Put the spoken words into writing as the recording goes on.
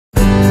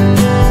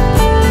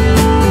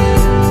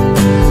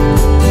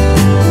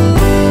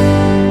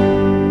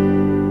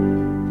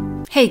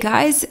Hey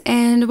guys,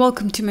 and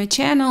welcome to my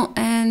channel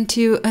and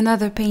to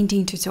another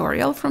painting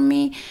tutorial from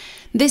me.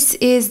 This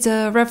is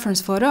the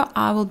reference photo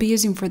I will be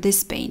using for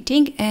this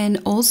painting,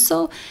 and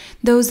also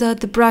those are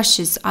the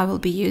brushes I will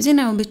be using.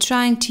 I will be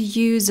trying to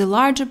use the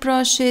larger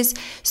brushes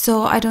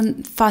so I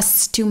don't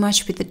fuss too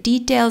much with the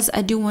details.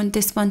 I do want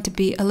this one to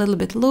be a little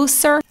bit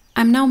looser.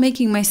 I'm now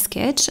making my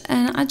sketch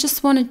and I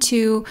just wanted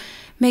to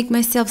make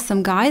myself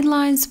some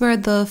guidelines where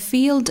the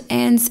field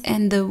ends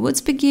and the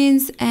woods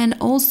begins, and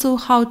also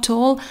how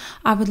tall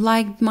I would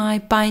like my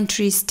pine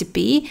trees to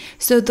be.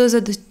 So those are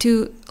the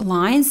two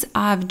lines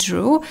I've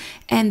drew,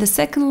 and the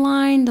second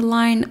line, the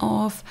line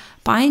of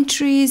pine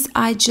trees,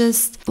 I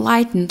just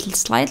lightened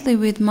slightly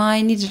with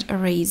my kneaded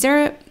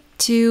eraser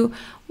to,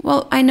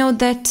 well, I know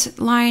that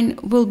line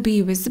will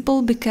be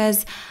visible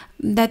because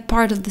that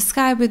part of the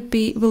sky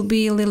will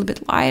be a little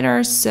bit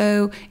lighter,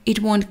 so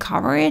it won't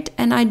cover it,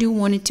 and I do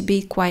want it to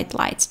be quite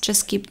light.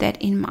 Just keep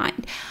that in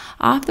mind.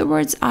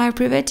 Afterwards, I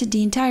pre-wetted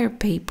the entire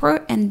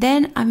paper, and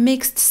then I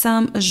mixed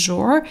some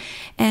Azure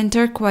and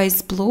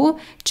turquoise blue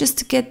just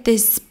to get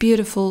this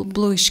beautiful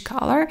bluish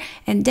color,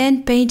 and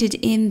then painted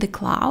in the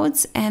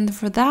clouds. And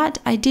for that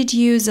I did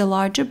use a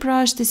larger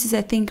brush. This is,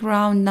 I think,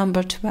 around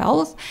number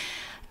 12.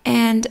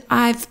 And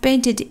I've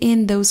painted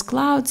in those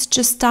clouds,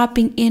 just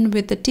tapping in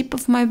with the tip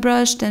of my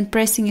brush, then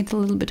pressing it a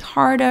little bit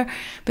harder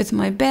with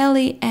my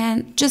belly,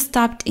 and just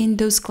tapped in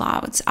those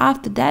clouds.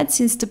 After that,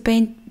 since the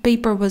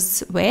paper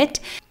was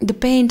wet, the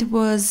paint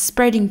was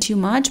spreading too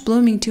much,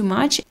 blooming too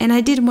much, and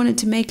I did want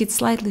to make it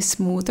slightly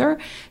smoother,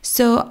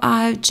 so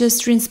I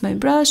just rinsed my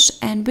brush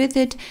and with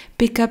it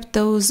pick up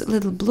those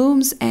little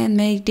blooms and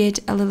made it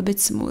a little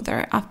bit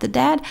smoother. After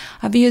that,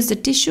 I've used a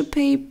tissue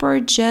paper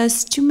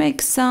just to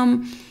make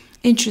some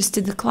interest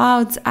in the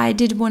clouds. I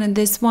did want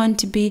this one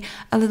to be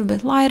a little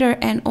bit lighter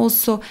and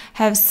also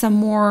have some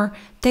more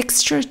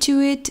texture to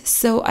it,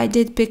 so I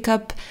did pick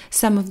up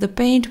some of the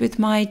paint with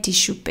my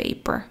tissue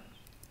paper.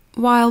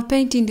 While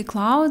painting the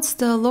clouds,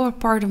 the lower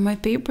part of my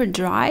paper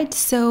dried,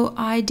 so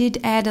I did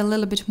add a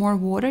little bit more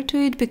water to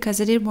it because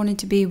I did want it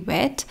to be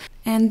wet,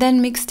 and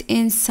then mixed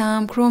in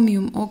some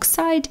chromium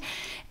oxide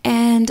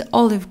and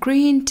olive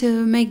green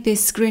to make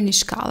this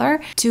greenish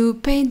color to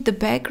paint the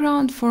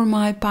background for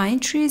my pine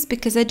trees,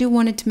 because I do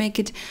want to make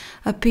it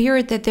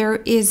appear that there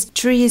is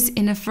trees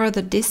in a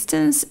further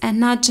distance and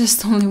not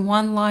just only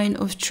one line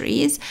of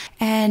trees.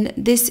 And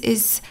this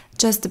is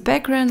just the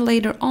background.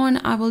 Later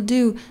on I will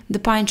do the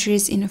pine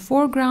trees in a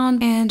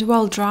foreground, and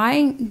while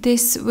drying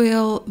this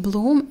will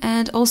bloom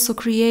and also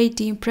create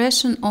the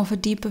impression of a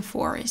deeper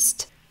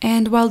forest.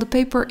 And while the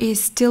paper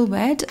is still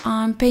wet,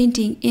 I'm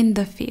painting in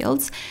the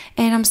fields,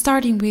 and I'm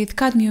starting with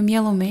cadmium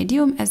yellow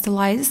medium as the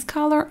lightest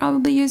color I will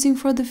be using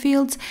for the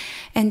fields,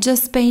 and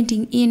just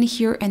painting in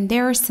here and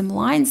there some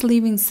lines,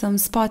 leaving some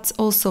spots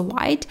also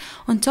white.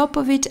 On top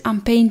of it,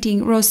 I'm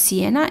painting raw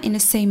sienna in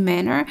the same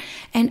manner,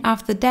 and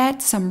after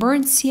that some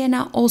burnt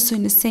sienna also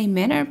in the same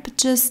manner, but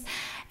just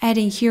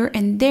adding here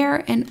and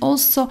there, and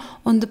also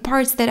on the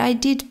parts that I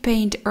did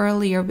paint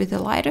earlier with a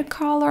lighter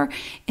color,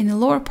 in the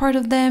lower part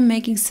of them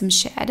making some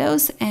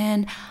shadows,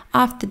 and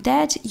after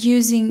that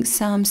using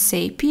some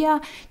sepia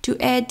to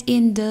add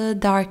in the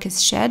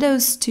darkest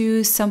shadows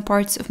to some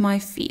parts of my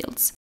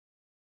fields.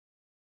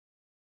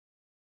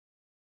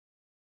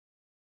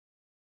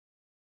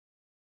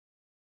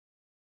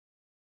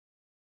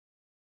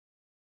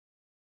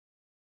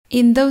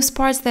 In those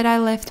parts that I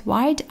left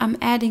white, I'm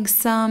adding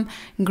some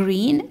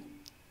green,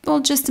 well,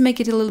 just to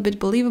make it a little bit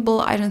believable.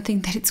 I don't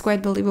think that it's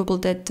quite believable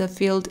that the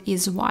field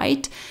is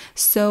white,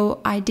 so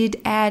I did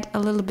add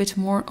a little bit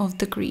more of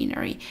the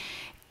greenery.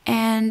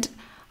 And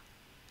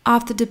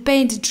after the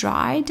paint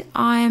dried,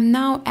 I am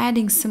now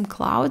adding some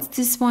clouds.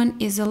 This one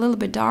is a little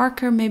bit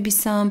darker, maybe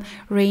some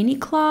rainy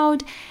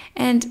cloud,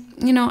 and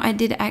you know, I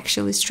did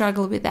actually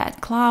struggle with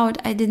that cloud.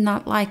 I did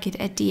not like it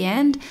at the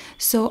end,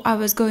 so I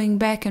was going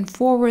back and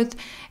forward,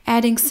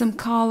 adding some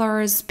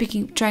colors,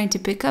 trying to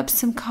pick up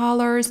some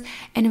colors,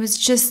 and it was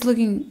just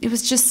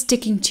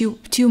sticking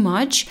too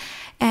much,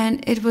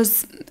 and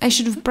I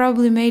should have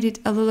probably made it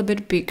a little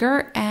bit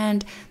bigger,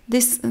 and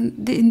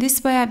in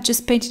this way I've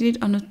just painted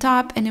it on the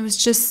top, and it was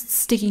just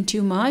sticking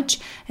too much.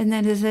 And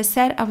then, as I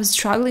said, I was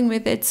struggling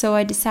with it, so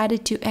I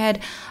decided to add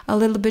a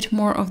little bit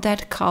more of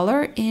that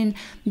color in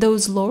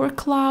those lower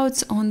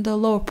clouds, on the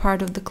lower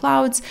part of the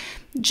clouds,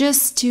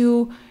 just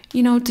to,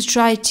 you know, to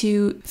try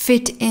to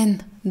fit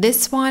in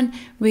this one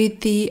with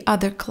the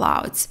other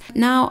clouds.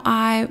 Now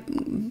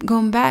I've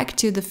gone back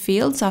to the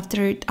fields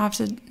after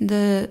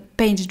the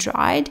paint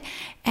dried,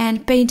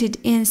 and painted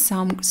in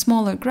some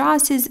smaller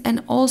grasses,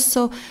 and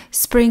also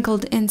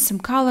sprinkled in some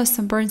color,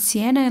 some burnt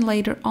sienna, and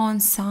later on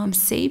some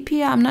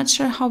sepia. I'm not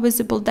sure how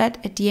visible that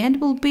at the end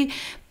will be,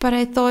 but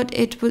I thought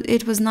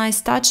it was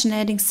nice touch and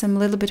adding some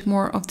little bit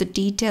more of the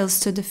details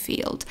to the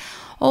field.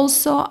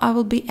 Also, I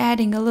will be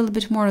adding a little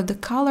bit more of the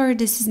color.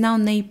 This is now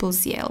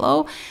Naples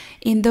yellow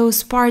in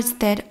those parts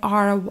that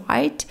are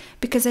white,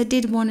 because I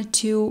did want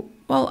to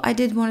well, I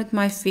did want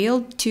my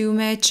field to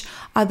match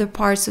other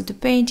parts of the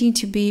painting,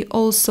 to be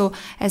also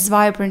as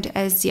vibrant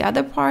as the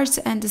other parts,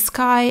 and the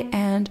sky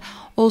and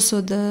also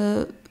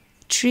the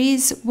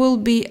trees will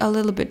be a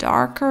little bit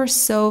darker,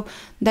 so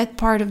that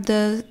part of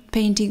the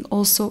painting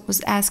also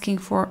was asking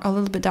for a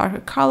little bit darker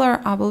color.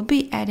 I will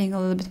be adding a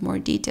little bit more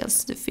details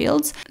to the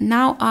fields.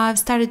 Now I've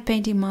started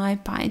painting my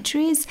pine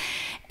trees,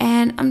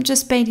 and I'm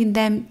just painting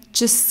them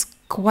just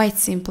quite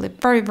simply,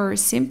 very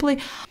simply.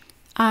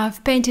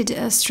 I've painted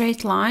a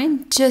straight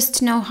line just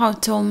to know how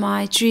tall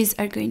my trees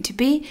are going to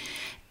be,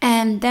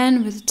 and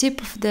then with the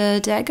tip of the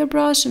dagger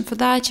brush, and for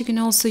that you can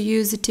also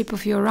use the tip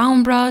of your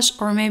round brush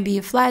or maybe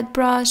a flat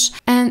brush,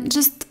 and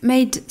just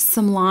made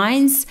some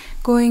lines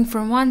going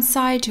from one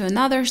side to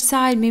another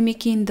side,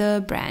 mimicking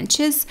the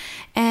branches.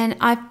 And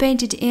I've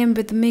painted in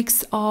with a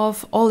mix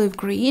of olive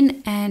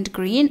green, and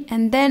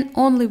then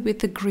only with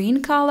the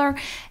green color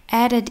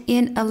added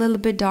in a little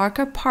bit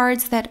darker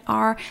parts that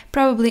are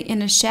probably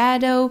in a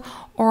shadow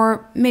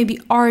or maybe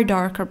are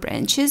darker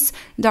branches,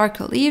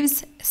 darker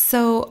leaves.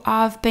 So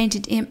I've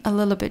painted in a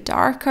little bit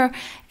darker,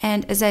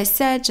 and as I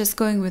said, just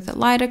going with a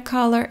lighter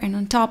color, and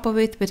on top of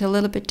it with a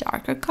little bit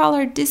darker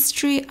color. This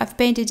tree I've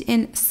painted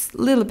in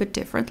a little bit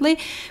differently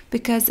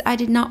because I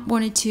did not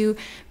want it to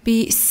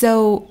be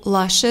so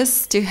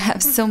luscious, to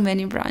have so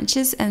many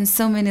branches and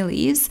so many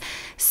leaves.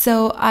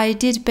 So I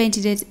did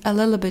painted it a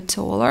little bit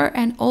taller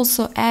and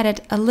also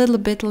added a little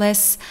bit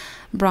less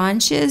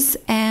branches,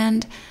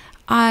 and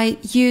I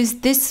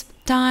used this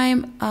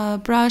time a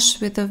brush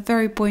with a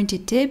very pointy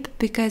tip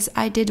because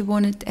I did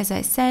want it, as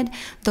I said,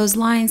 those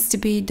lines to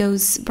be,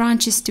 those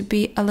branches to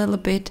be a little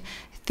bit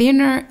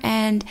thinner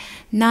and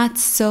not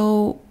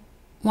so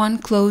one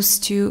close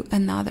to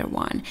another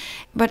one.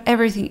 But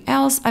everything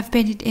else I've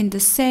painted in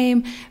the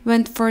same,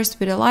 went first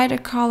with a lighter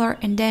color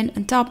and then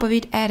on top of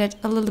it added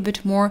a little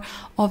bit more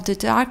of the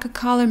darker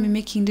color,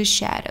 mimicking the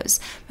shadows.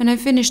 When I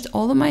finished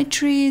all of my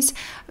trees,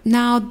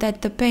 now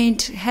that the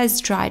paint has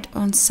dried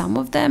on some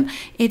of them,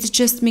 it's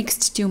just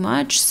mixed too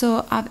much,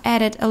 so I've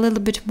added a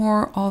little bit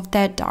more of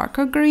that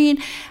darker green,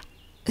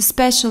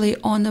 especially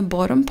on the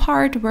bottom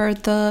part where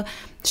the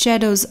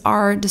shadows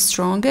are the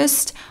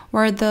strongest,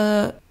 where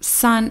the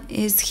sun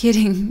is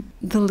hitting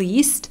the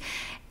least.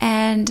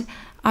 And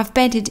I've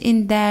painted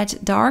in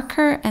that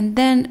darker, and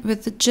then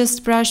with the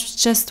just brush,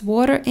 just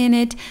water in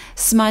it,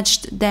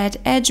 smudged that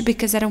edge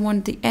because I don't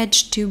want the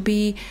edge to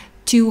be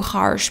too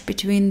harsh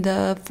between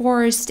the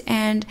forest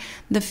and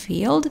the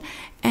field.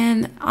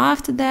 And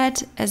after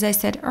that, as I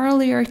said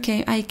earlier,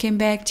 I came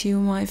back to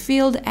my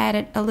field,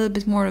 added a little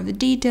bit more of the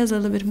details, a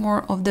little bit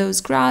more of those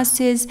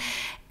grasses,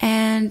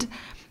 and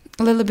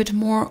a little bit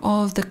more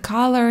of the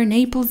color,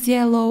 Naples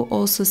yellow,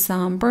 also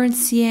some burnt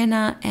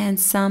sienna and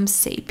some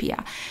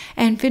sepia.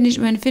 And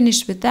when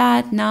finished with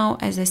that, now,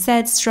 as I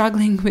said,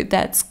 struggling with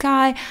that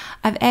sky,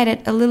 I've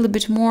added a little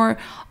bit more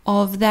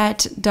of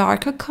that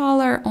darker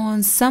color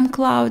on some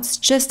clouds,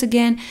 just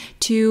again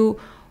to,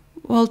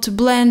 well, to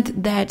blend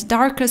that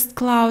darkest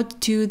cloud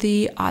to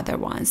the other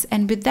ones.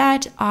 And with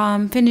that,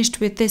 I'm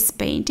finished with this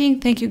painting.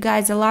 Thank you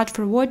guys a lot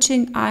for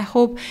watching. I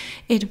hope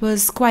it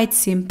was quite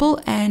simple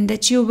and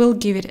that you will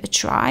give it a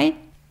try.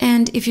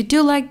 And if you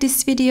do like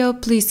this video,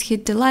 please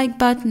hit the like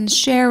button,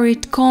 share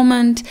it,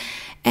 comment.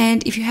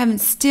 And if you haven't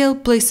still,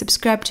 please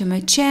subscribe to my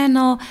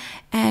channel.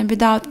 And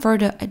without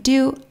further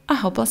ado, I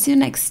hope I'll see you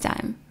next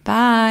time.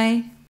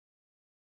 Bye!